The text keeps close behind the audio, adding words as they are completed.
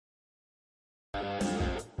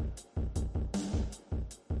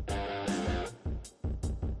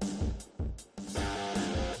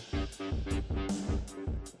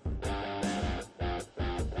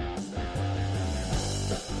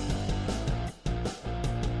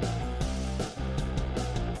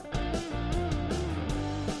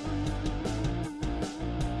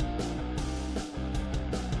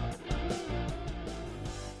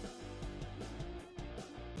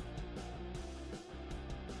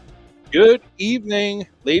Good evening,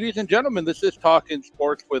 ladies and gentlemen. This is Talking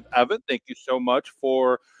Sports with Evan. Thank you so much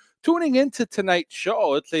for tuning into tonight's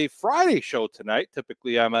show. It's a Friday show tonight.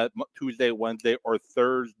 Typically, I'm at Tuesday, Wednesday, or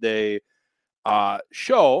Thursday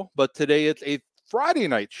show, but today it's a Friday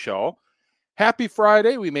night show. Happy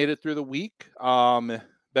Friday! We made it through the week.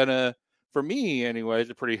 Been for me, anyways,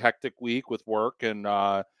 a pretty hectic week with work and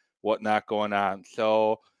whatnot going on.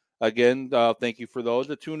 So again, thank you for those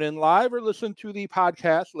that tune in live or listen to the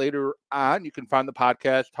podcast later on. You can find the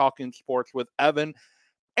podcast Talking Sports with Evan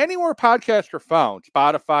anywhere podcasts are found.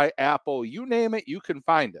 Spotify, Apple, you name it, you can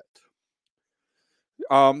find it.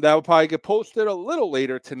 That will probably get posted a little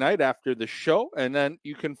later tonight after the show, and then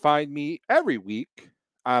you can find me every week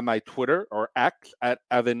on my Twitter or X at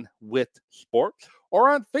Evan with Sports,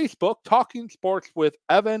 or on Facebook Talking Sports with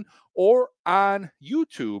Evan, or on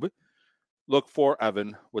YouTube look for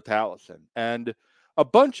Evan with Allison. And a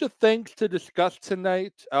bunch of things to discuss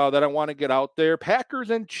tonight that I want to get out there. Packers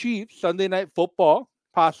and Chiefs, Sunday Night Football,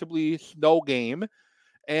 possibly snow game.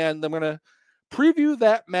 And I'm going to preview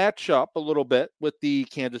that matchup a little bit with the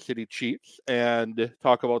Kansas City Chiefs and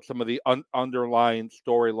talk about some of the underlying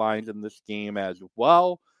storylines in this game as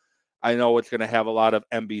well. I know it's going to have a lot of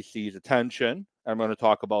NBC's attention. I'm going to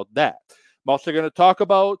talk about that. I'm also going to talk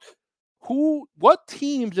about what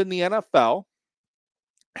teams in the NFL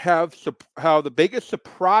have the biggest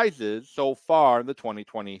surprises so far in the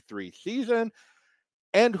 2023 season,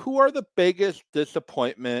 and who are the biggest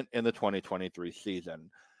disappointment in the 2023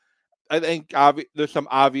 season. I think there's some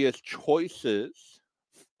obvious choices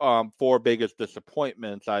for biggest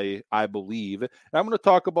disappointments, I believe. And I'm going to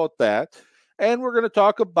talk about that. And we're going to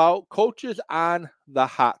talk about coaches on the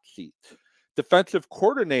hot seat. Defensive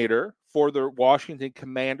coordinator for the Washington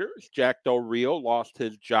Commanders, Jack Del Rio, lost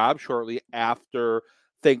his job shortly after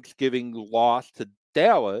Thanksgiving loss to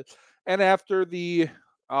Dallas. And after the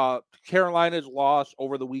Carolina's loss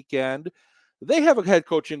over the weekend, they have a head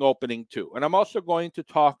coaching opening too. And I'm also going to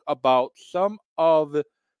talk about some of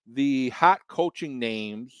the hot coaching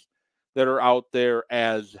names that are out there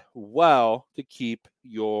as well to keep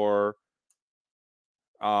your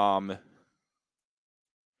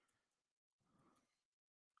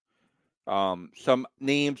some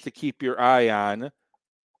names to keep your eye on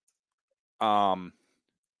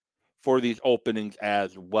for these openings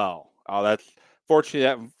as well. That's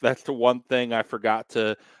fortunately that's the one thing I forgot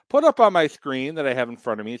to put up on my screen that I have in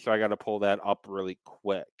front of me, so I got to pull that up really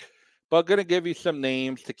quick. But going to give you some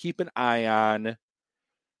names to keep an eye on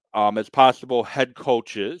as possible head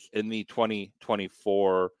coaches in the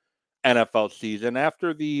 2024 NFL season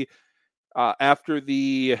after the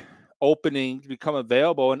openings become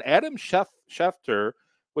available. And Adam Schefter,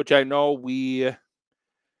 which I know we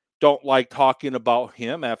don't like talking about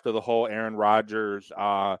him after the whole Aaron Rodgers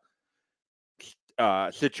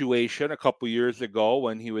situation a couple years ago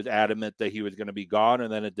when he was adamant that he was going to be gone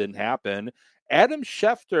and then it didn't happen. Adam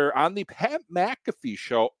Schefter on the Pat McAfee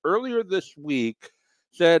show earlier this week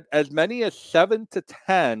said as many as 7 to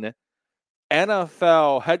 10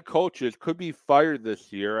 NFL head coaches could be fired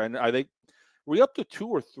this year. And I think we're up to 2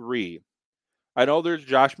 or 3. I know there's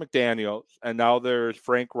Josh McDaniels and now there's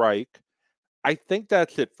Frank Reich. I think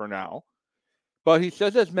that's it for now. But he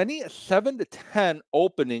says as many as 7 to 10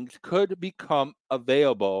 openings could become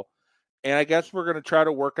available. And I guess we're going to try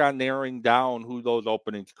to work on narrowing down who those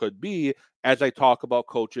openings could be as I talk about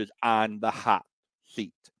coaches on the hot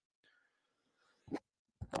seat.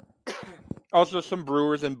 Also, some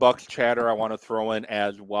Brewers and Bucks chatter I want to throw in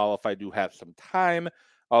as well if I do have some time.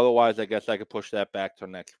 Otherwise, I guess I could push that back to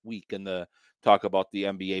next week and talk about the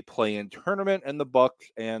NBA play-in tournament and the Bucks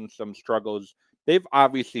and some struggles they've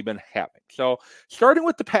obviously been having. So, starting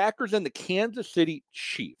with the Packers and the Kansas City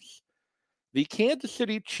Chiefs. The Kansas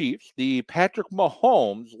City Chiefs, the Patrick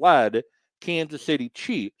Mahomes-led Kansas City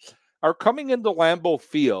Chiefs, are coming into Lambeau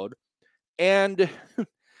Field, and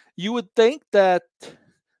you would think that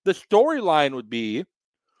the storyline would be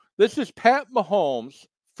this is Pat Mahomes'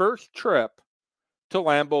 first trip to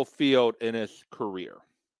Lambeau Field in his career.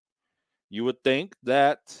 You would think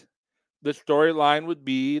that the storyline would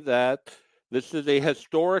be that this is a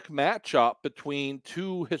historic matchup between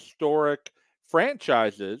two historic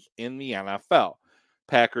franchises in the NFL.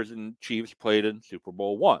 Packers and Chiefs played in Super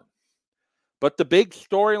Bowl I. But the big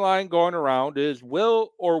storyline going around is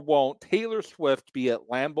will or won't Taylor Swift be at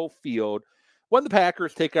Lambeau Field when the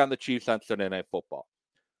Packers take on the Chiefs on Sunday Night Football?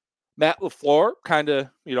 Matt LaFleur kind of,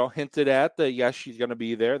 hinted at that, yes, she's going to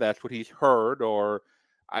be there. That's what he's heard. Or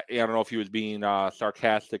I don't know if he was being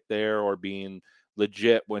sarcastic there or being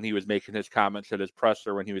legit when he was making his comments at his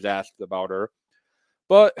presser when he was asked about her.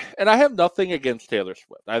 And I have nothing against Taylor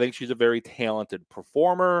Swift. I think she's a very talented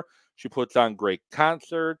performer. She puts on great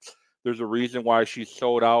concerts. There's a reason why she's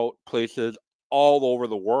sold out places all over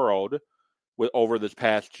the world over this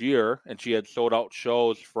past year. And she had sold out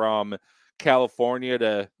shows from California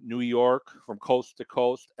to New York, from coast to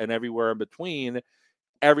coast, and everywhere in between.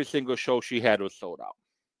 Every single show she had was sold out.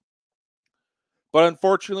 But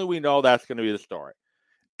unfortunately, we know that's going to be the story.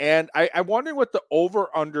 And I'm wondering what the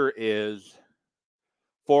over-under is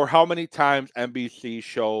for how many times NBC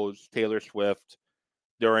shows Taylor Swift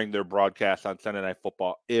during their broadcast on Sunday Night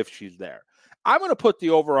Football if she's there. I'm going to put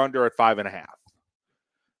the over-under at 5.5.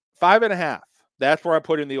 5.5. That's where I'm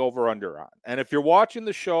putting the over-under on. And if you're watching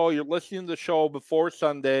the show, you're listening to the show before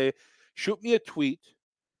Sunday, shoot me a tweet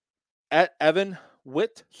at Evan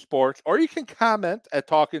Witt Sports, or you can comment at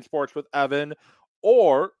Talking Sports with Evan,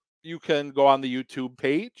 or you can go on the YouTube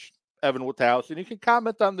page, Evan Witthouse, and you can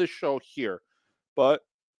comment on this show here. But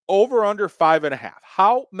over under 5.5.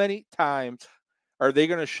 How many times are they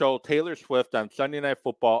going to show Taylor Swift on Sunday Night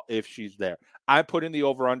Football if she's there? I'm putting the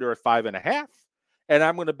over under at 5.5, and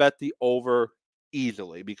I'm going to bet the over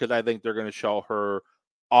easily because I think they're going to show her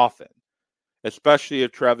often, especially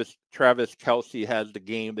if Travis Kelce has the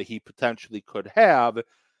game that he potentially could have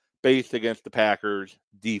based against the Packers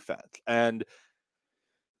defense. And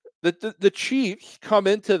the Chiefs come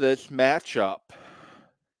into this matchup.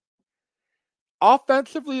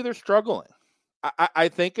 Offensively, they're struggling. I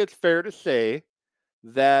think it's fair to say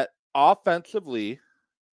that offensively,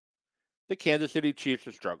 the Kansas City Chiefs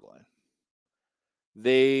are struggling.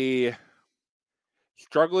 They're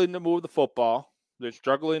struggling to move the football. They're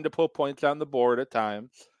struggling to put points on the board at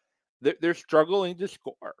times. They're struggling to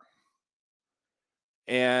score.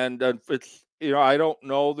 And it's, I don't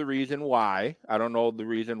know the reason why. I don't know the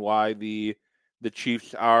reason why the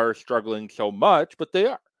Chiefs are struggling so much, but they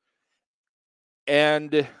are.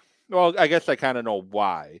 And, well, I guess I kind of know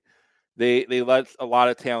why. They let a lot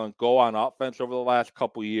of talent go on offense over the last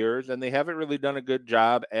couple years, and they haven't really done a good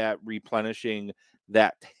job at replenishing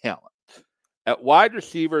that talent. At wide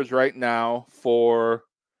receivers right now for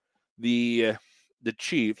the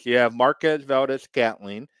Chiefs, you have Marquez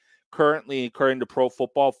Valdes-Scantling, currently, according to Pro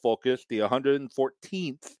Football Focus, the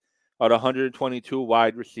 114th out of 122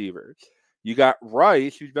 wide receivers. You got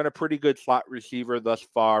Rice, who's been a pretty good slot receiver thus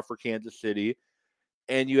far for Kansas City.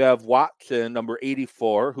 And you have Watson, number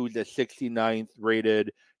 84, who's a 69th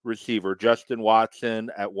rated receiver. Justin Watson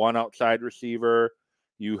at one outside receiver.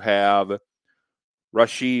 You have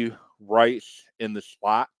Rashee Rice in the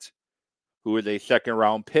slot, who is a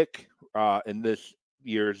second-round pick in this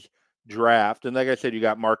year's draft. And like I said, you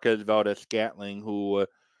got Marquez Valdes-Scantling, who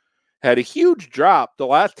had a huge drop. The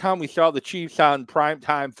last time we saw the Chiefs on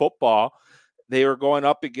primetime football, they were going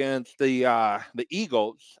up against the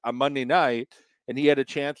Eagles on Monday night, and he had a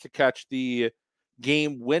chance to catch the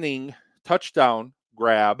game-winning touchdown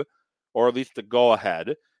grab, or at least the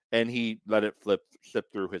go-ahead, and he let it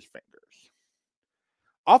slip through his fingers.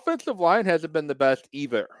 Offensive line hasn't been the best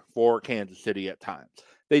either for Kansas City at times.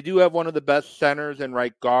 They do have one of the best centers and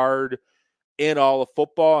right guard in all of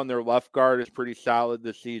football, and their left guard is pretty solid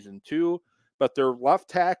this season too, but their left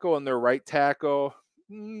tackle and their right tackle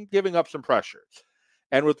giving up some pressures.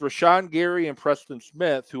 And with Rashawn Gary and Preston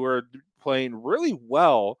Smith, who are playing really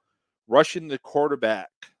well, rushing the quarterback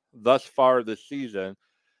thus far this season,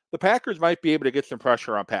 the Packers might be able to get some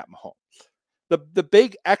pressure on Pat Mahomes. The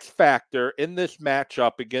big X factor in this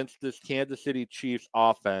matchup against this Kansas City Chiefs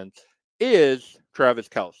offense is Travis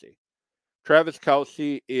Kelce. Travis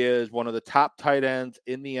Kelce is one of the top tight ends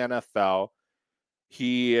in the NFL.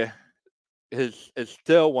 He is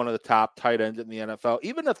still one of the top tight ends in the NFL.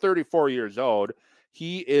 Even at 34 years old,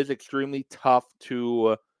 he is extremely tough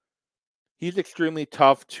to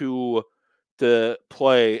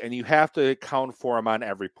play, and you have to account for him on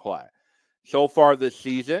every play. So far this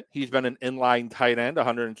season, he's been an inline tight end,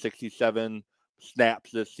 167 snaps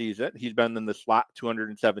this season. He's been in the slot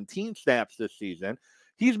 217 snaps this season.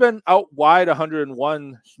 He's been out wide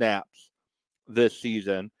 101 snaps this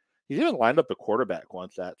season. He's even lined up the quarterback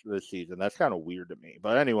once this season. That's kind of weird to me.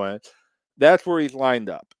 But anyway, that's where he's lined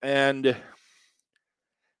up. And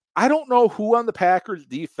I don't know who on the Packers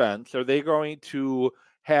defense are they going to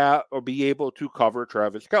have or be able to cover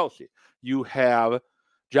Travis Kelce. You have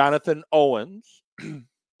Jonathan Owens,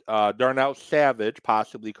 Darnell Savage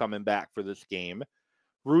possibly coming back for this game,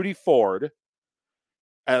 Rudy Ford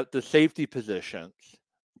at the safety positions.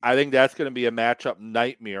 I think that's going to be a matchup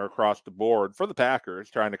nightmare across the board for the Packers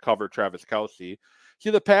trying to cover Travis Kelce. See,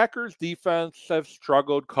 the Packers defense have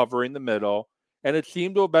struggled covering the middle, and it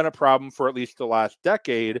seemed to have been a problem for at least the last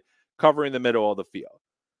decade covering the middle of the field.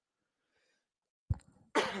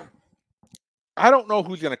 I don't know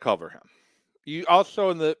who's going to cover him. You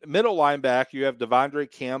also in the middle linebacker, you have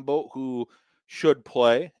Devondre Campbell, who should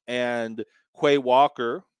play, and Quay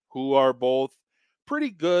Walker, who are both pretty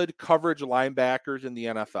good coverage linebackers in the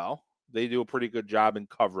NFL. They do a pretty good job in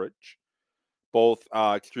coverage, both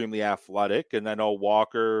extremely athletic. And I know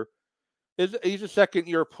Walker he's a second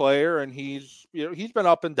year player, and he's been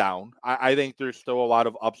up and down. I think there's still a lot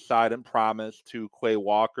of upside and promise to Quay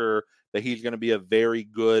Walker, that he's going to be a very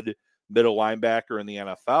good middle linebacker in the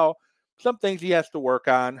NFL. Some things he has to work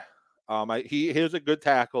on. He is a good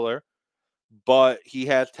tackler, but he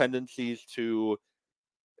has tendencies to,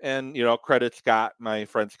 and credit Scott, my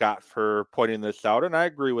friend Scott, for pointing this out, and I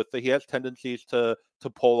agree with it. He has tendencies to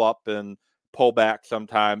pull up and pull back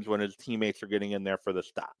sometimes when his teammates are getting in there for the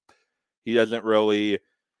stop. He doesn't really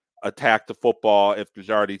attack the football if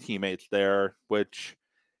there's already teammates there, which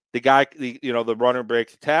the runner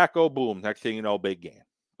breaks a tackle, boom, next thing you know, big game.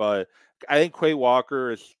 But I think Quay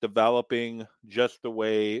Walker is developing just the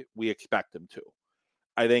way we expect him to.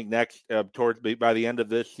 I think by the end of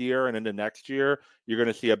this year and into next year, you're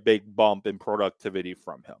going to see a big bump in productivity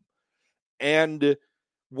from him. And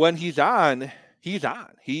when he's on, he's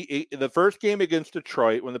on. The first game against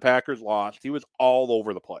Detroit, when the Packers lost, he was all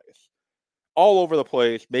over the place,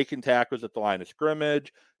 making tackles at the line of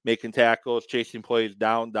scrimmage, making tackles, chasing plays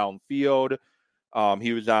downfield.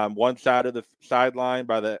 He was on one side of the sideline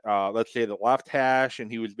by the, let's say, the left hash,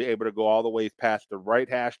 and he was able to go all the way past the right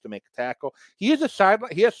hash to make a tackle. He has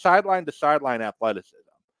sideline to sideline athleticism.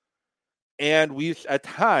 And at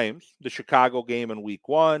times, the Chicago game in week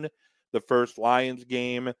 1, the first Lions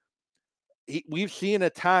game, we've seen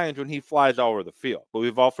at times when he flies all over the field, but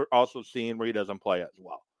we've also seen where he doesn't play as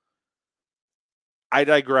well. I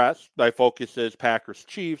digress. My focus is Packers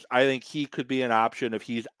Chiefs. I think he could be an option if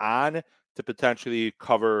he's on to potentially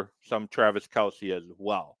cover some Travis Kelce as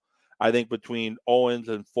well. I think between Owens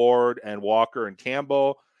and Ford and Walker and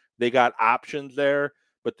Campbell, they got options there,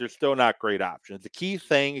 but they're still not great options. The key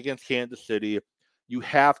thing against Kansas City, you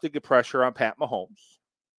have to get pressure on Pat Mahomes.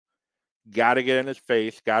 Got to get in his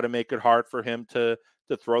face. Got to make it hard for him to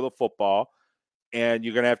throw the football. And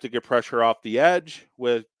you're going to have to get pressure off the edge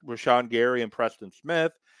with Rashawn Gary and Preston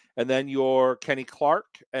Smith. And then your Kenny Clark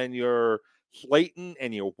and your Slayton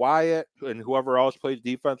and your Wyatt and whoever else plays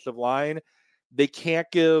defensive line, they can't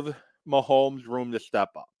give Mahomes room to step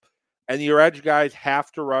up. And your edge guys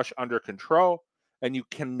have to rush under control, and you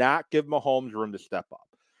cannot give Mahomes room to step up.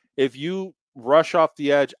 If you rush off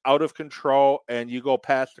the edge out of control and you go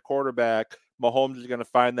past the quarterback, Mahomes is going to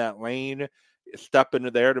find that lane, step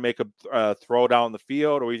into there to make a throw down the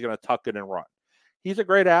field, or he's going to tuck it and run. He's a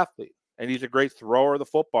great athlete, and he's a great thrower of the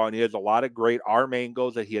football, and he has a lot of great arm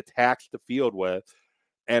angles that he attacks the field with.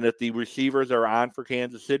 And if the receivers are on for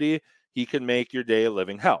Kansas City, he can make your day a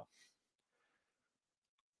living hell.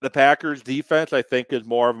 The Packers defense, I think, is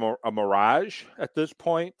more of a mirage at this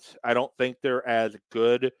point. I don't think they're as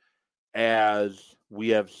good as we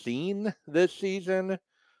have seen this season.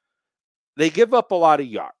 They give up a lot of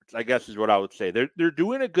yards, I guess is what I would say. They're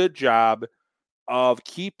doing a good job of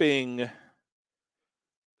keeping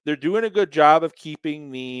the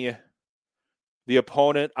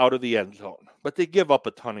opponent out of the end zone, but they give up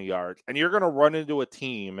a ton of yards. And you're going to run into a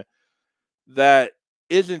team that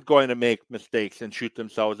isn't going to make mistakes and shoot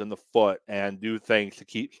themselves in the foot and do things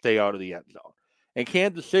to stay out of the end zone. And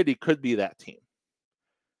Kansas City could be that team.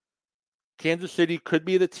 Kansas City could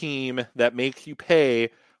be the team that makes you pay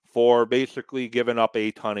for basically giving up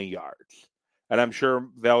a ton of yards. And I'm sure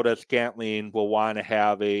Valdes-Scantling will want to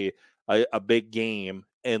have a big game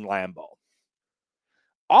in Lambeau.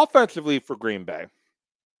 Offensively for Green Bay,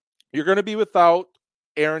 you're going to be without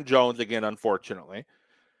Aaron Jones again, unfortunately.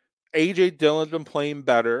 A.J. Dillon's been playing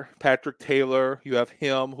better. Patrick Taylor, you have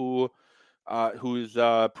him who's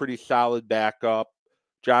a pretty solid backup.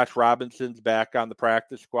 Josh Robinson's back on the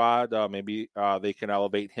practice squad. Maybe they can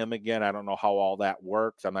elevate him again. I don't know how all that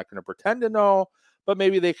works. I'm not going to pretend to know, but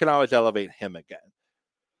maybe they can always elevate him again.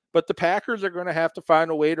 But the Packers are going to have to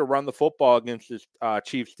find a way to run the football against this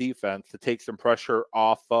Chiefs defense to take some pressure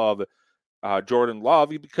off of Jordan Love,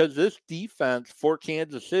 because this defense for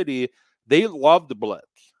Kansas City, they love the blitz.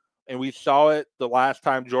 And we saw it the last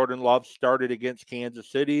time Jordan Love started against Kansas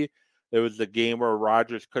City. There was the game where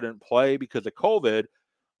Rodgers couldn't play because of COVID.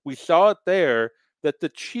 We saw it there that the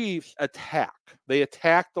Chiefs attack. They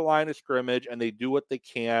attack the line of scrimmage, and they do what they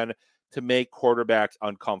can to make quarterbacks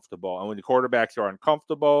uncomfortable. And when the quarterbacks are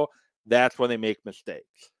uncomfortable, that's when they make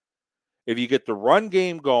mistakes. If you get the run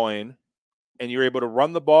game going and you're able to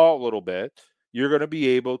run the ball a little bit, you're going to be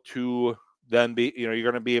able to then you're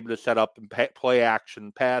going to be able to set up and play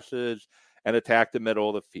action passes and attack the middle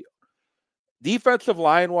of the field. Defensive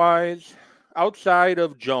line-wise, outside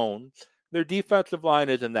of Jones, their defensive line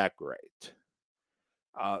isn't that great.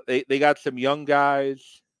 They got some young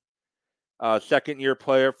guys. Second-year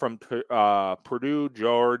player from Purdue,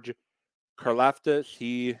 George Karlaftis.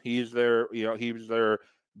 He was their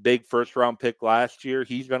big first-round pick last year.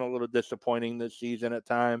 He's been a little disappointing this season at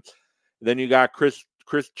times. Then you got Chris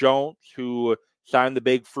Jones, who signed the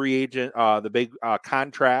big free agent, the big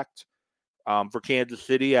contract for Kansas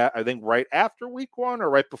City. I think right after week 1 or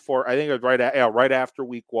right before. I think it was right after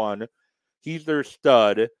week 1. He's their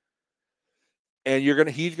stud, and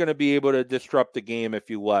he's gonna be able to disrupt the game if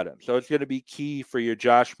you let him. So it's gonna be key for your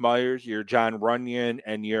Josh Myers, your Jon Runyan,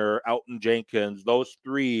 and your Elgton Jenkins. Those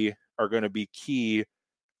three are gonna be key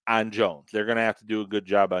on Jones. They're gonna have to do a good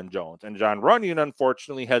job on Jones. And Jon Runyan,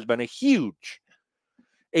 unfortunately, has been a huge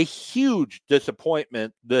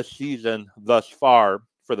disappointment this season thus far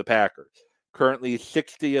for the Packers. Currently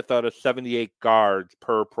 60th out of 78 guards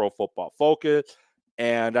per Pro Football Focus.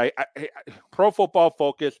 And Pro Football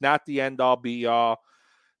Focus, not the end all be all,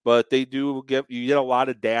 but you get a lot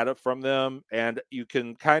of data from them, and you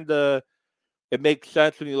can it makes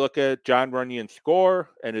sense when you look at Jon Runyan's score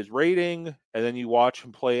and his rating, and then you watch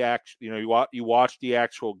him play you watch the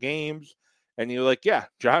actual games, and you're like, yeah,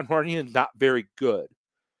 Jon Runyan's not very good.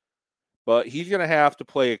 But he's going to have to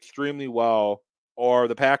play extremely well, or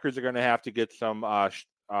the Packers are going to have to get some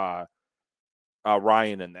Ryan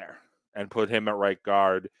in there and put him at right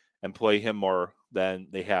guard and play him more than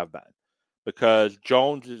they have been. Because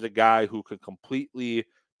Jones is a guy who can completely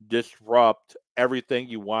disrupt everything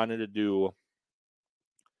you wanted to do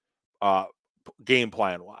game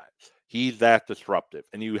plan-wise. He's that disruptive,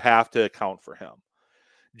 and you have to account for him.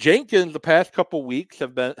 Jenkins, the past couple weeks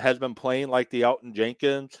has been playing like the Elgton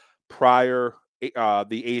Jenkins prior the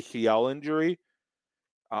ACL injury.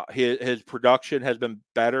 His production has been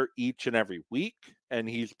better each and every week, and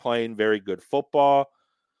he's playing very good football.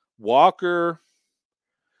 Walker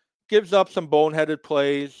gives up some boneheaded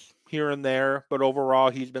plays here and there, but overall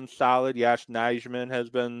he's been solid. Yash Nijman has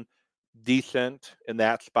been decent in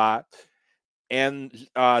that spot. And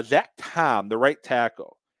Zach Tom, the right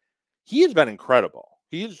tackle, he has been incredible.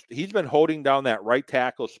 He's been holding down that right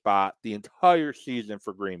tackle spot the entire season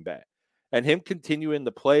for Green Bay. And him continuing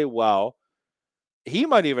to play well, he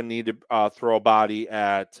might even need to throw a body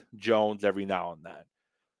at Jones every now and then.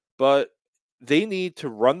 But they need to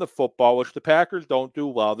run the football, which the Packers don't do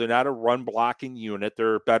well. They're not a run-blocking unit.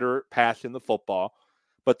 They're better passing the football.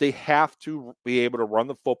 But they have to be able to run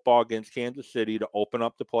the football against Kansas City to open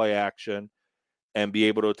up the play action and be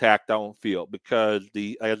able to attack downfield. Because,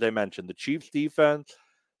 as I mentioned, the Chiefs' defense,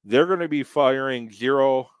 they're going to be firing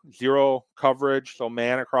zero coverage, so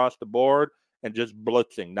man across the board, and just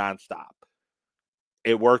blitzing nonstop.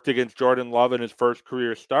 It worked against Jordan Love in his first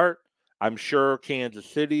career start. I'm sure Kansas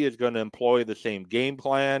City is going to employ the same game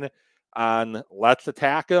plan on let's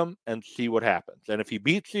attack him and see what happens. And if he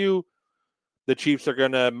beats you, the Chiefs are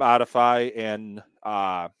going to modify and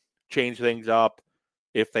change things up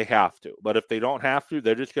if they have to. But if they don't have to,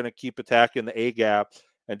 they're just going to keep attacking the A-gap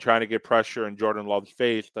and trying to get pressure in Jordan Love's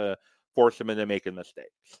face to force him into making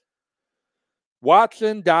mistakes.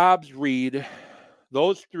 Watson, Dobbs, Reed,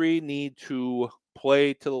 those three need to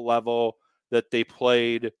play to the level that they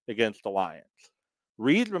played against the Lions.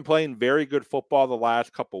 Reed's been playing very good football the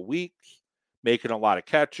last couple weeks, making a lot of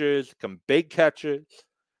catches, some big catches.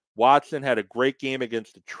 Watson had a great game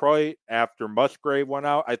against Detroit after Musgrave went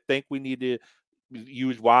out. I think we need to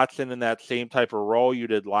use Watson in that same type of role you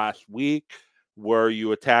did last week, where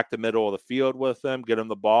you attack the middle of the field with him, get him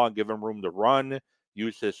the ball and give him room to run,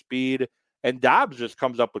 use his speed. And Dobbs just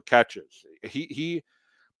comes up with catches.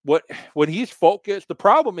 When he's focused, the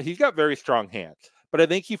problem is he's got very strong hands, but I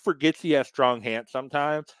think he forgets he has strong hands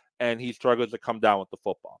sometimes, and he struggles to come down with the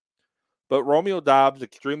football. But Romeo Dobbs,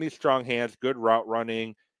 extremely strong hands, good route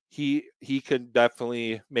running. He can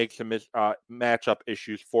definitely make some matchup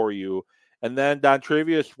issues for you. And then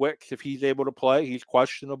Dontrevious Wicks, if he's able to play, he's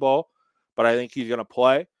questionable, but I think he's going to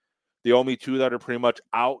play. The only two that are pretty much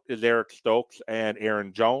out is Eric Stokes and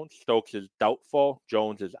Aaron Jones. Stokes is doubtful.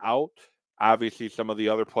 Jones is out. Obviously, some of the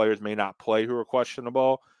other players may not play who are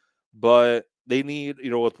questionable, but they need,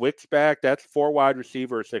 with Wicks back, that's 4 wide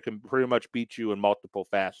receivers that can pretty much beat you in multiple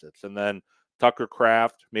facets. And then Tucker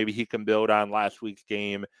Kraft, maybe he can build on last week's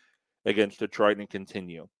game against Detroit and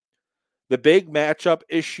continue. The big matchup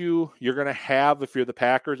issue you're going to have if you're the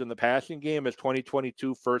Packers in the passing game is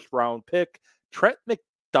 2022 first-round pick, Trent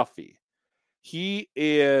McDuffie. He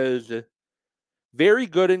is very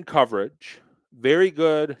good in coverage, very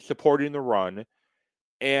good supporting the run,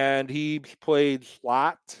 and he's played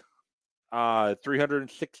slot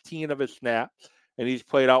 316 of his snaps, and he's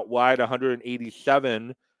played out wide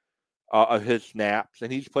 187 of his snaps,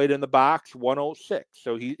 and he's played in the box 106.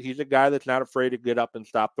 So he's a guy that's not afraid to get up and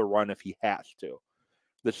stop the run if he has to.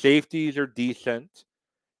 The safeties are decent,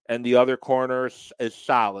 and the other corner is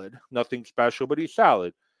solid. Nothing special, but he's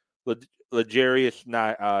solid.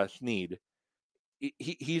 L'Jarius Sneed.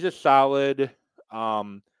 He's a solid.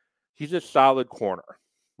 He's a solid corner.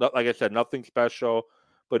 Like I said, nothing special,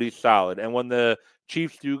 but he's solid. And when the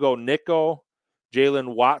Chiefs do go nickel,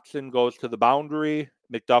 Jalen Watson goes to the boundary.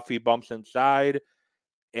 McDuffie bumps inside,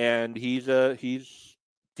 and he's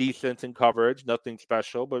decent in coverage. Nothing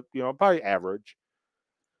special, but probably average.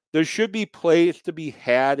 There should be plays to be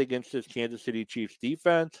had against this Kansas City Chiefs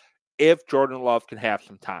defense if Jordan Love can have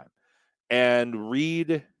some time. And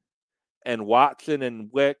Reed and Watson and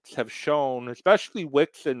Wicks have shown, especially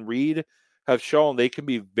Wicks and Reed, have shown they can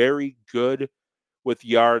be very good with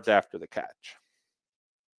yards after the catch.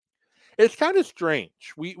 It's kind of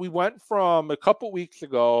strange. We went from a couple weeks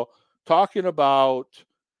ago talking about,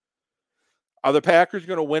 are the Packers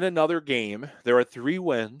going to win another game? There are 3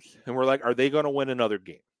 wins, and we're like, are they going to win another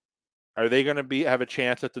game? Are they going to have a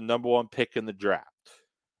chance at the number 1 pick in the draft?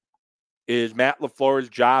 Is Matt LaFleur's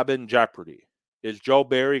job in jeopardy? Is Joe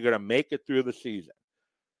Barry going to make it through the season?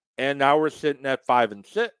 And now we're sitting at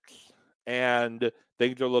 5-6, and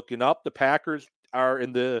things are looking up. The Packers are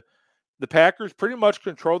in the Packers pretty much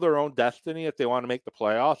control their own destiny if they want to make the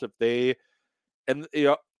playoffs.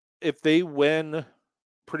 If they win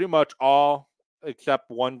pretty much all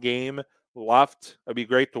except 1 game left, it'd be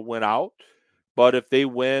great to win out. But if they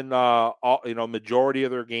win majority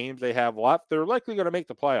of their games they have left, they're likely going to make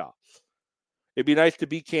the playoffs. It'd be nice to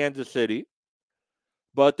beat Kansas City,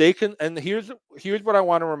 but they can. And here's what I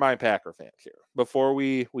want to remind Packer fans here before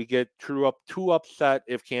we get too upset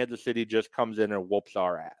if Kansas City just comes in and whoops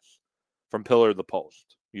our ass from pillar to the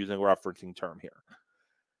post, using a referencing term here.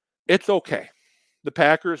 It's okay. The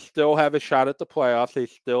Packers still have a shot at the playoffs. They're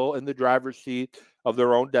still in the driver's seat of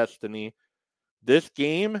their own destiny. This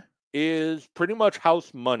game is pretty much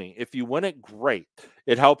house money. If you win it, great.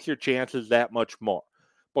 It helps your chances that much more.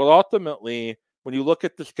 But ultimately, when you look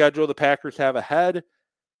at the schedule the Packers have ahead,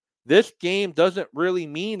 this game doesn't really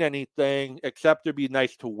mean anything except it'd be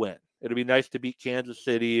nice to win. It'd be nice to beat Kansas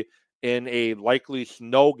City in a likely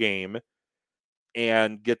snow game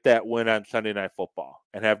and get that win on Sunday Night Football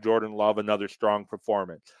and have Jordan Love another strong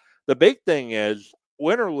performance. The big thing is,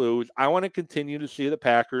 win or lose, I want to continue to see the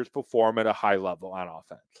Packers perform at a high level on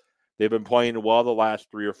offense. They've been playing well the last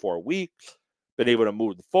 3 or 4 weeks, been able to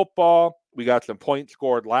move the football. We got some points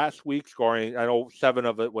scored last week, scoring, I know 7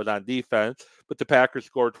 of it was on defense, but the Packers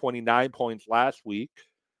scored 29 points last week.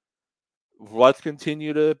 Let's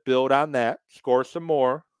continue to build on that, score some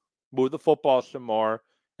more, move the football some more,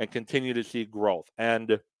 and continue to see growth.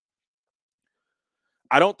 And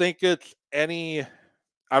I don't think it's any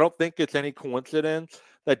coincidence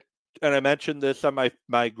that, and I mentioned this on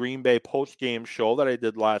my Green Bay post-game show that I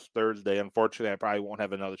did last Thursday. Unfortunately, I probably won't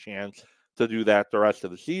have another chance to do that the rest of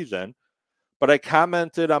the season. But I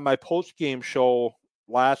commented on my post-game show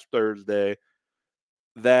last Thursday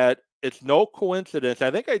that it's no coincidence. I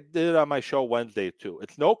think I did it on my show Wednesday too.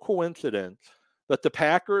 It's no coincidence that the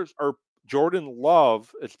Packers are, Jordan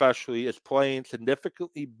Love especially, is playing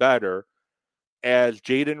significantly better as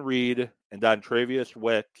Jayden Reed and Dontrevious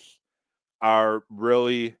Wicks are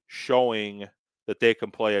really showing that they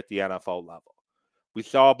can play at the NFL level. We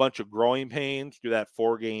saw a bunch of growing pains through that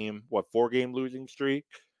 4-game losing streak.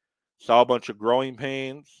 Saw a bunch of growing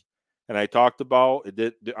pains. And I talked about,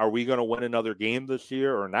 are we going to win another game this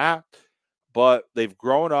year or not? But they've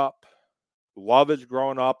grown up. Love has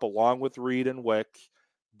grown up along with Reed and Wicks.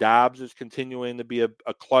 Dobbs is continuing to be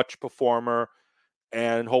a clutch performer.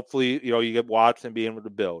 And hopefully, you get Watson being able to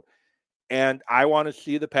build. And I want to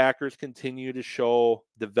see the Packers continue to show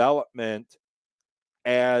development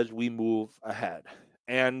as we move ahead.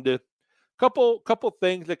 And a couple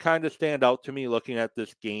things that kind of stand out to me looking at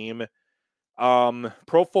this game.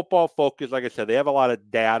 Pro Football Focus, like I said, they have a lot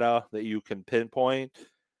of data that you can pinpoint.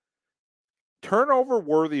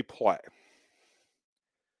 Turnover-worthy play.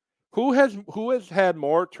 Who has had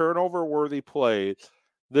more turnover-worthy plays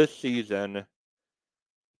this season,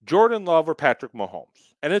 Jordan Love or Patrick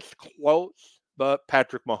Mahomes? And it's close, but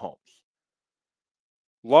Patrick Mahomes.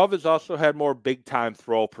 Love has also had more big-time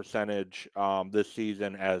throw percentage this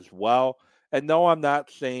season as well. And no, I'm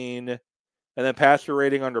not saying... And then passer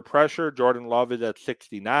rating under pressure, Jordan Love is at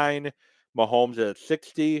 69. Mahomes is at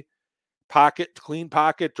 60. Clean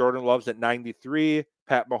pocket, Jordan Love's at 93.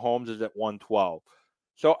 Pat Mahomes is at 112.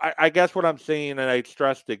 So I guess what I'm saying, and I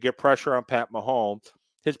stress to get pressure on Pat Mahomes,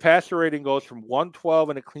 his passer rating goes from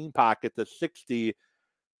 112 in a clean pocket to 60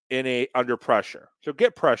 in a under pressure. So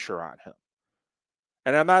get pressure on him.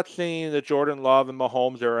 And I'm not saying that Jordan Love and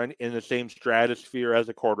Mahomes are in the same stratosphere as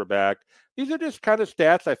a quarterback. These are just kind of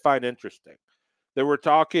stats I find interesting. That we're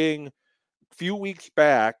talking a few weeks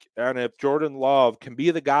back on if Jordan Love can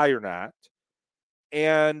be the guy or not.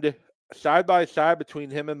 And side by side between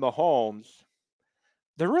him and Mahomes,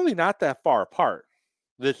 they're really not that far apart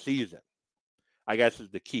this season, I guess is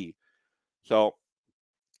the key. So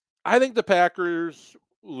I think the Packers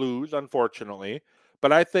lose, unfortunately.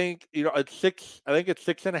 But I think, it's six. I think it's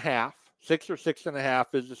 6.5. 6 or 6.5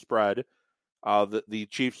 is the spread. The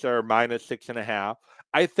Chiefs are minus 6.5.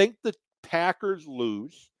 I think the Packers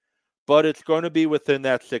lose, but it's going to be within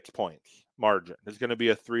that 6 points margin. It's going to be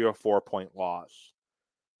a 3 or 4 point loss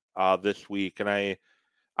this week. And I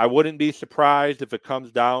wouldn't be surprised if it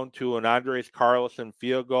comes down to an Andres Carlson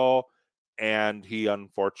field goal and he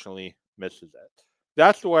unfortunately misses it.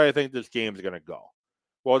 That's the way I think this game is going to go.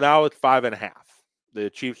 Well, now it's 5.5. The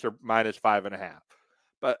Chiefs are minus 5.5.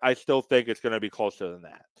 But I still think it's going to be closer than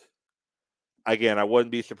that. Again, I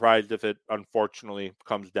wouldn't be surprised if it unfortunately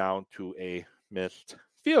comes down to a missed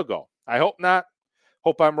field goal. I hope not.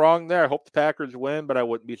 Hope I'm wrong there. I hope the Packers win, but I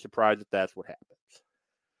wouldn't be surprised if that's what happens.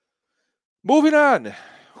 Moving on.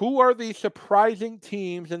 Who are the surprising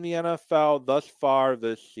teams in the NFL thus far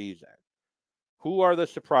this season? Who are the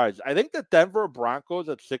surprises? I think the Denver Broncos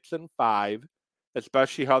at 6-5,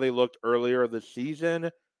 especially how they looked earlier this season.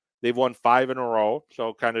 They've won 5 in a row,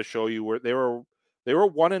 so kind of show you where they were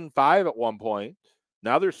 1-5 at one point.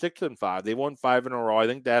 Now they're 6-5. They won 5 in a row. I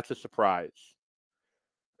think that's a surprise.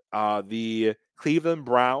 The Cleveland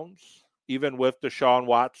Browns, even with Deshaun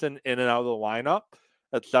Watson in and out of the lineup,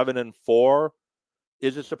 at 7-4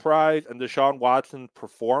 is a surprise. And Deshaun Watson's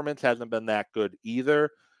performance hasn't been that good either.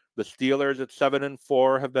 The Steelers at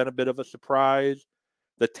 7-4 have been a bit of a surprise.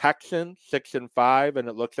 The Texans 6-5, and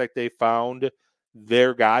it looks like they found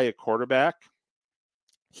their guy at quarterback,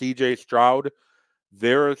 C.J. Stroud.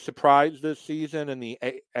 They're a surprise this season in the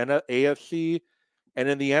AFC. And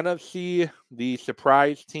in the NFC, the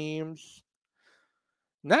surprise teams,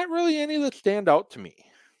 not really any that stand out to me.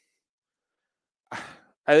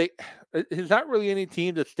 I think there's not really any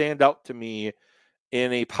team that stand out to me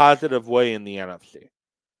in a positive way in the NFC.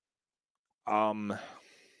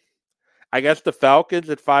 I guess the Falcons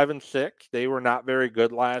at 5-6, they were not very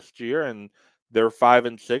good last year, and they're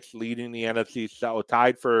 5-6, leading the NFC South,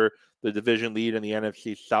 tied for the division lead in the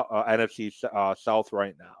NFC South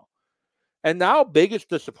right now. And now, biggest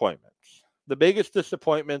disappointments. The biggest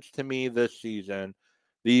disappointments to me this season,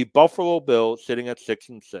 the Buffalo Bills sitting at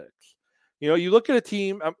 6-6. You look at a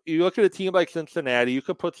team. You look at a team like Cincinnati. You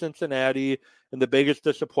could put Cincinnati in the biggest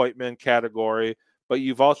disappointment category, but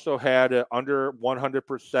you've also had under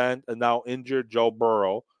 100% and now injured Joe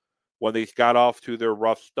Burrow. When they got off to their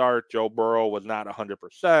rough start, Joe Burrow was not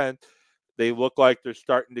 100%. They look like they're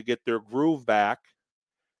starting to get their groove back,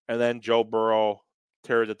 and then Joe Burrow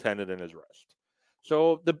tears a tendon in his wrist.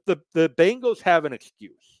 So the Bengals have an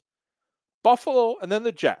excuse. Buffalo and then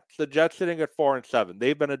the Jets. The Jets sitting at 4-7.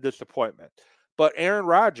 They've been a disappointment. But Aaron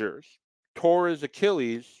Rodgers tore his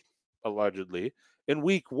Achilles, allegedly, in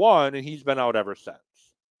week 1, and he's been out ever since.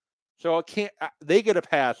 So they get a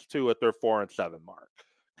pass too at their 4-7 mark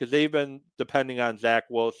because they've been depending on Zach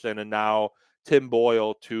Wilson and now Tim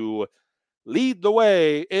Boyle to lead the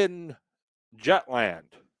way in Jetland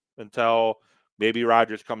until maybe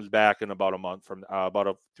Rodgers comes back in about a month from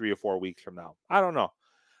 3 or 4 weeks from now. I don't know.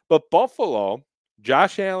 But Buffalo,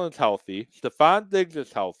 Josh Allen's healthy. Stephon Diggs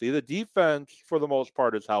is healthy. The defense, for the most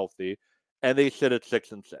part, is healthy. And they sit at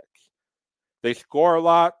 6-6. They score a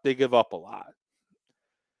lot. They give up a lot.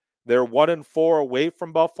 They're 1-4 away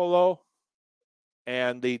from Buffalo.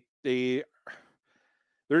 And they're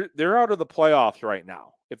out of the playoffs right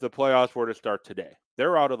now. If the playoffs were to start today,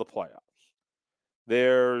 they're out of the playoffs.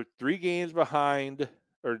 They're 3 games behind,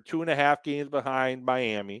 or 2.5 games behind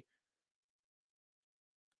Miami.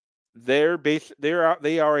 They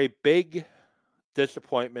are a big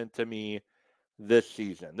disappointment to me this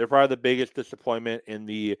season. They're probably the biggest disappointment in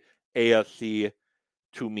the AFC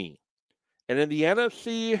to me. And in the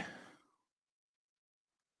NFC,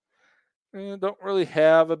 don't really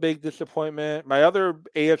have a big disappointment. My other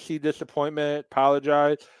AFC disappointment,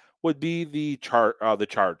 would be the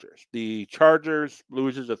Chargers. The Chargers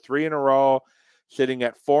loses 3 in a row, sitting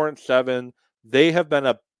at 4-7. They have been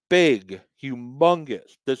a big,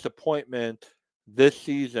 humongous disappointment this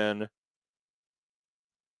season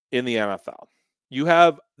in the NFL. You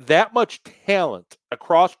have that much talent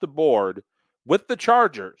across the board with the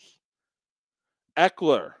Chargers.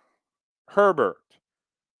 Eckler, Herbert,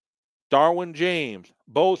 Darwin James,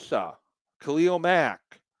 Bosa, Khalil Mack,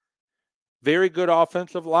 very good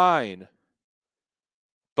offensive line.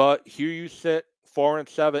 But here you sit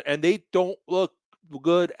 4-7, and they don't look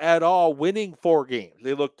good at all winning 4 games.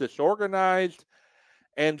 They look disorganized,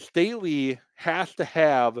 and Staley has to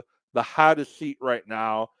have the hottest seat right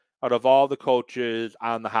now out of all the coaches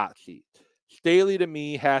on the hot seat. Staley, to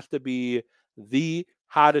me, has to be the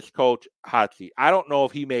hottest coach hot seat. I don't know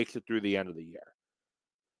if he makes it through the end of the year.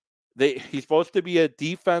 He's supposed to be a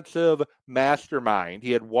defensive mastermind.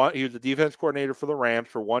 He was a defense coordinator for the Rams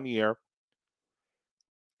for 1 year,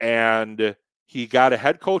 and he got a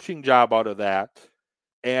head coaching job out of that,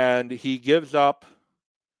 and he gives up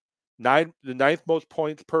the ninth most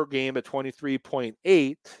points per game at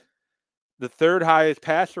 23.8, the third highest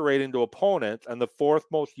passer rating to opponents, and the fourth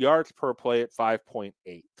most yards per play at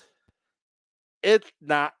 5.8. It's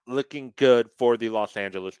not looking good for the Los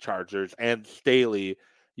Angeles Chargers and Staley.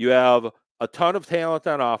 You have a ton of talent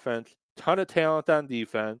on offense, ton of talent on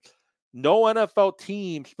defense. No NFL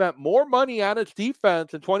team spent more money on its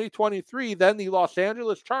defense in 2023 than the Los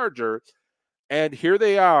Angeles Chargers, and here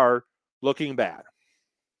they are looking bad.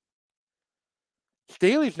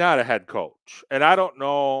 Staley's not a head coach, and I don't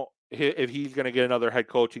know if he's going to get another head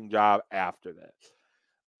coaching job after this.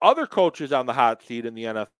 Other coaches on the hot seat in the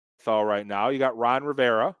NFL right now, you got Ron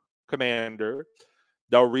Rivera, Commander.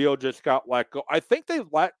 Del Rio just got let go. I think they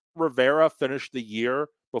let Rivera finish the year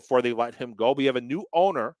before they let him go. We have a new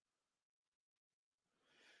owner.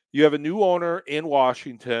 You have a new owner in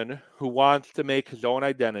Washington who wants to make his own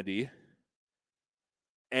identity.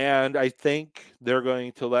 And I think they're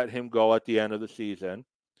going to let him go at the end of the season.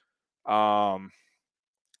 Over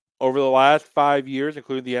the last 5 years,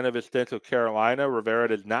 including the end of his stint with Carolina, Rivera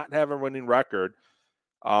does not have a winning record.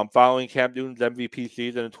 Following Cam Newton's MVP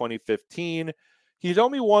season in 2015, he's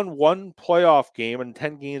only won 1 playoff game and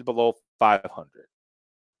 10 games below 500.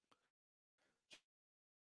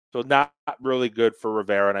 So not really good for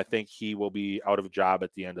Rivera, and I think he will be out of a job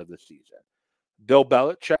at the end of the season. Bill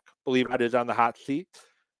Belichick, believe it is on the hot seat.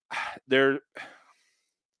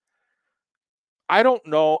 I don't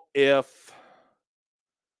know if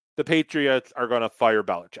the Patriots are going to fire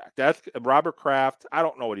Belichick. That's Robert Kraft. I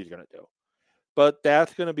don't know what he's going to do. But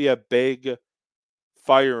that's going to be a big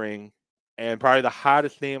firing and probably the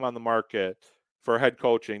hottest name on the market for head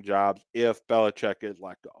coaching jobs if Belichick is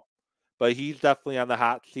let go. But he's definitely on the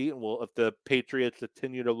hot seat. And if the Patriots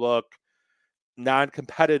continue to look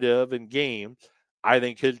non-competitive in games, I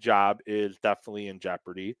think his job is definitely in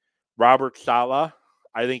jeopardy. Robert Saleh,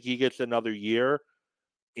 I think he gets another year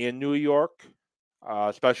in New York,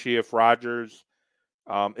 especially if Rodgers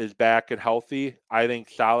is back and healthy. I think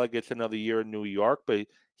Saleh gets another year in New York, but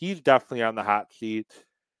he's definitely on the hot seat.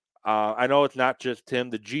 I know it's not just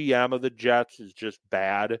him. The GM of the Jets is just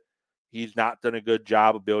bad. He's not done a good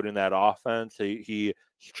job of building that offense. He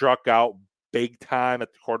struck out big time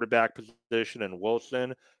at the quarterback position in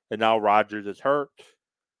Wilson, and now Rodgers is hurt.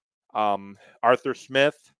 Arthur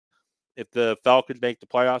Smith, if the Falcons make the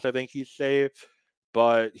playoffs, I think he's safe,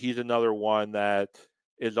 but he's another one that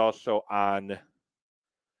is also on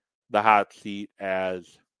the hot seat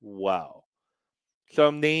as well.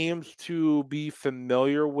 Some names to be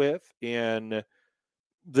familiar with in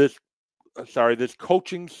this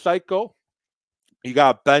coaching cycle. You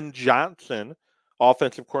got Ben Johnson,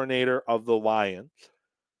 offensive coordinator of the Lions.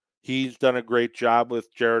 He's done a great job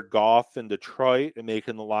with Jared Goff in Detroit and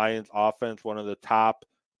making the Lions offense one of the top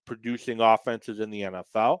producing offenses in the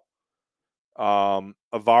NFL.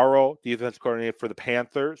 Avaro, defense coordinator for the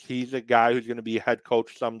Panthers. He's a guy who's going to be head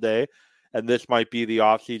coach someday, and this might be the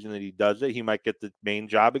offseason that he does it. He might get the main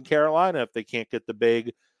job in Carolina if they can't get the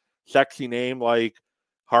big, sexy name like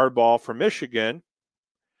Harbaugh from Michigan.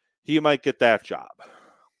 He might get that job.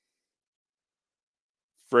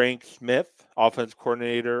 Frank Smith, offense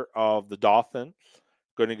coordinator of the Dolphins,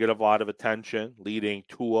 going to get a lot of attention, leading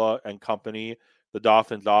Tua and company. The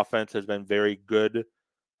Dolphins' offense has been very good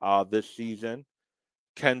this season.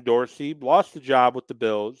 Ken Dorsey lost the job with the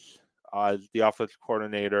Bills as the offensive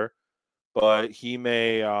coordinator, but he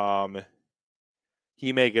may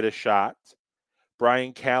get a shot.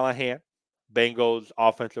 Brian Callahan, Bengals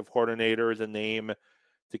offensive coordinator, is a name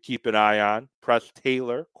to keep an eye on. Press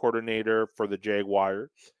Taylor, coordinator for the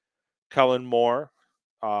Jaguars. Kellen Moore,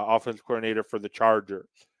 offensive coordinator for the Chargers.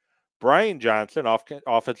 Brian Johnson,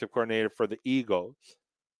 offensive coordinator for the Eagles.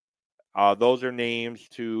 Those are names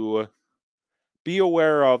to be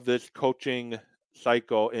aware of this coaching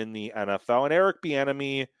cycle in the NFL. And Eric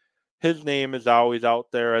Bieniemy, his name is always out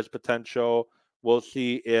there as potential. We'll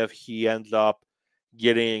see if he ends up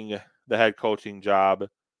getting the head coaching job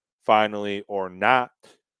finally or not.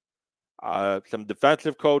 Some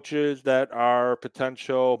defensive coaches that are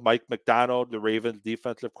potential. Mike McDonald, the Ravens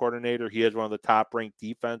defensive coordinator, he has one of the top-ranked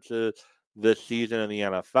defenses this season in the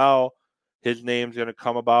NFL. His name's going to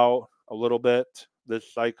come about a little bit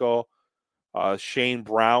this cycle. Shane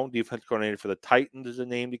Brown, defense coordinator for the Titans, is a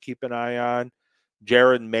name to keep an eye on.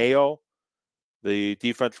 Jared Mayo, the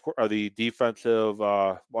defensive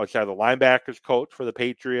the linebackers coach for the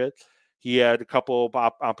Patriots. He had a couple of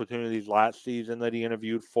opportunities last season that he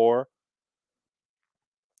interviewed for.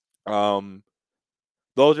 Those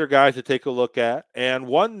are guys to take a look at. And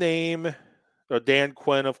one name, Dan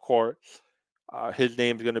Quinn, of course. His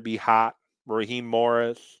name's going to be hot. Raheem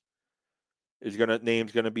Morris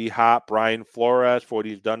name's going to be hot. Brian Flores, for what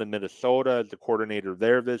he's done in Minnesota as the coordinator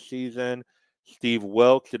there this season. Steve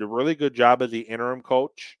Wilks did a really good job as the interim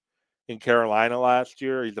coach in Carolina last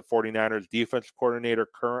year. He's the 49ers defense coordinator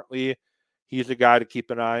currently. He's a guy to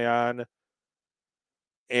keep an eye on.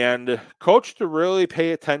 And coach to really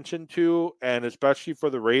pay attention to, and especially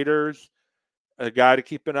for the Raiders, a guy to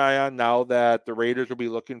keep an eye on now that the Raiders will be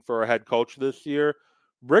looking for a head coach this year,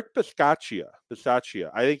 Rick Bisaccia.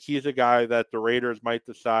 I think he's a guy that the Raiders might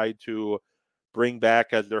decide to bring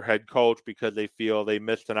back as their head coach because they feel they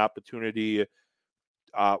missed an opportunity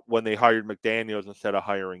when they hired McDaniels instead of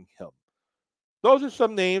hiring him. Those are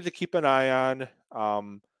some names to keep an eye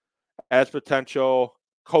on as potential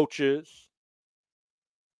coaches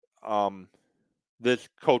this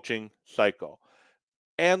coaching cycle.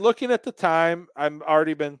 And looking at the time, I've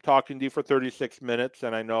already been talking to you for 36 minutes,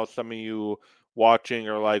 and I know some of you watching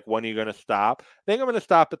are like, when are you going to stop? I think I'm going to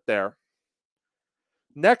stop it there.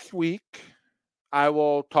 Next week, I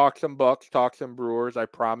will talk some Bucks, talk some Brewers. I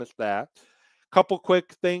promise that. Couple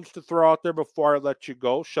quick things to throw out there before I let you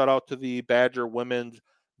go. Shout out to the Badger women's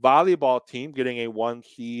volleyball team getting a 1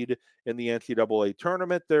 seed in the NCAA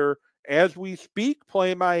tournament. They're, as we speak,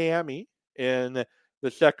 playing Miami in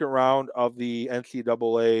the second round of the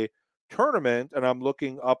NCAA tournament, and I'm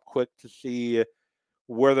looking up quick to see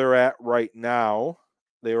where they're at right now.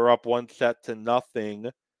 They were up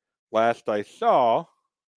 1-0 last I saw.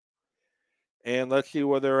 And let's see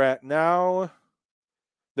where they're at now.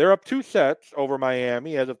 They're up 2 sets over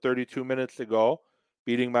Miami as of 32 minutes to go,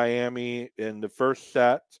 beating Miami in the first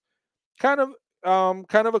set. Kind of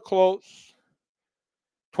a close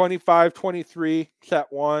 25-23 set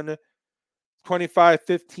 1,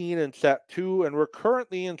 25-15 in set 2, and we're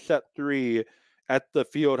currently in set 3 at the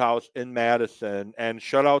Fieldhouse in Madison. And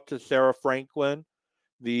shout out to Sarah Franklin,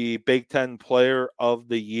 the Big Ten Player of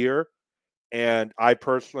the Year. And I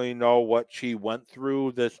personally know what she went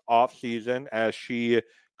through this offseason as she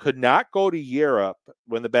could not go to Europe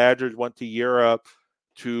when the Badgers went to Europe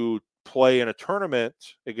to play in a tournament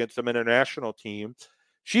against some international team.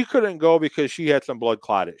 She couldn't go because she had some blood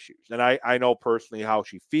clot issues. And I know personally how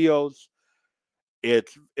she feels.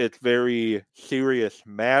 It's very serious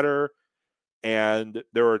matter. And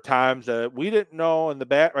there were times that we didn't know, and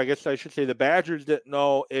I guess I should say the Badgers didn't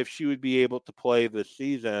know if she would be able to play this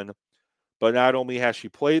season. But not only has she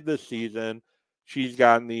played this season, she's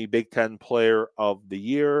gotten the Big Ten Player of the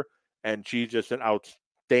Year, and she's just an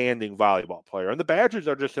outstanding volleyball player. And the Badgers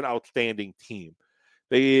are just an outstanding team.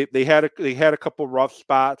 They had a couple rough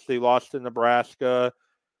spots. They lost to Nebraska,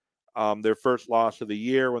 their first loss of the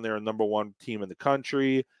year when they were number 1 team in the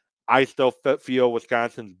country. I still feel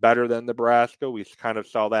Wisconsin's better than Nebraska. We kind of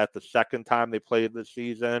saw that the second time they played this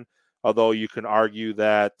season, although you can argue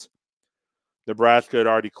that Nebraska had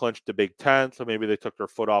already clinched the Big Ten, so maybe they took their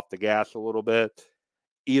foot off the gas a little bit.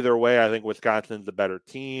 Either way, I think Wisconsin's the better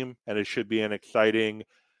team, and it should be an exciting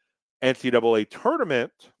NCAA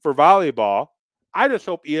tournament for volleyball. I just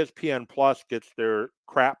hope ESPN Plus gets their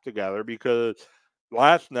crap together because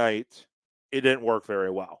last night it didn't work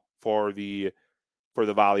very well for the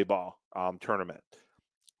volleyball tournament.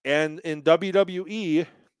 And in WWE,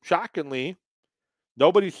 shockingly,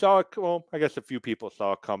 nobody saw it. Well, I guess a few people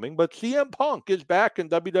saw it coming, but CM Punk is back in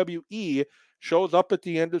WWE, shows up at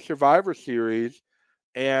the end of Survivor Series,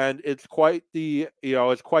 and it's quite the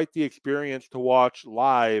experience to watch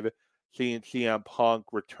live, seeing CM Punk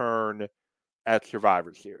return at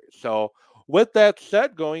Survivor Series. So, with that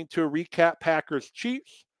said, going to recap Packers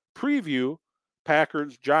Chiefs, preview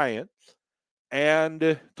Packers Giants,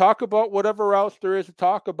 and talk about whatever else there is to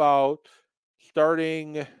talk about,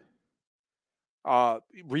 starting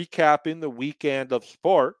recapping the weekend of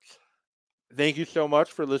sports. Thank you so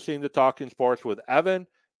much for listening to Talking Sports with Evan.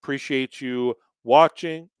 Appreciate you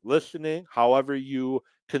watching, listening, however you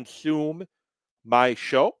consume my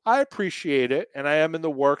show. I appreciate it, and I am in the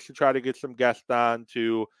works to try to get some guests on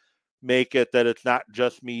to make it that it's not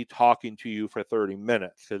just me talking to you for 30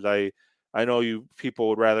 minutes, because I know people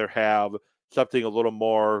would rather have something a little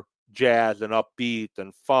more jazz and upbeat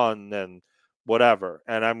and fun and whatever.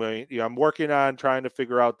 And I'm working on trying to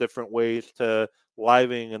figure out different ways to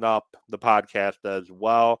livening up the podcast as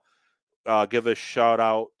well. Give a shout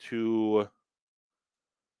out to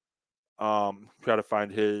try to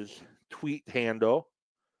find his tweet handle.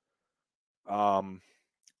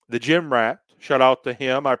 The Gym Rat. Shout out to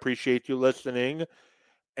him. I appreciate you listening.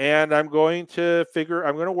 And I'm going to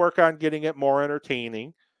work on getting it more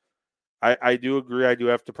entertaining. I do agree. I do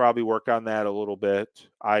have to probably work on that a little bit.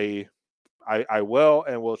 I will,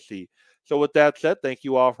 and we'll see. So with that said, thank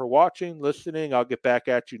you all for watching, listening. I'll get back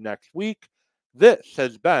at you next week. This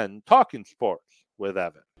has been Talking Sports with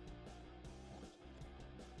Evan.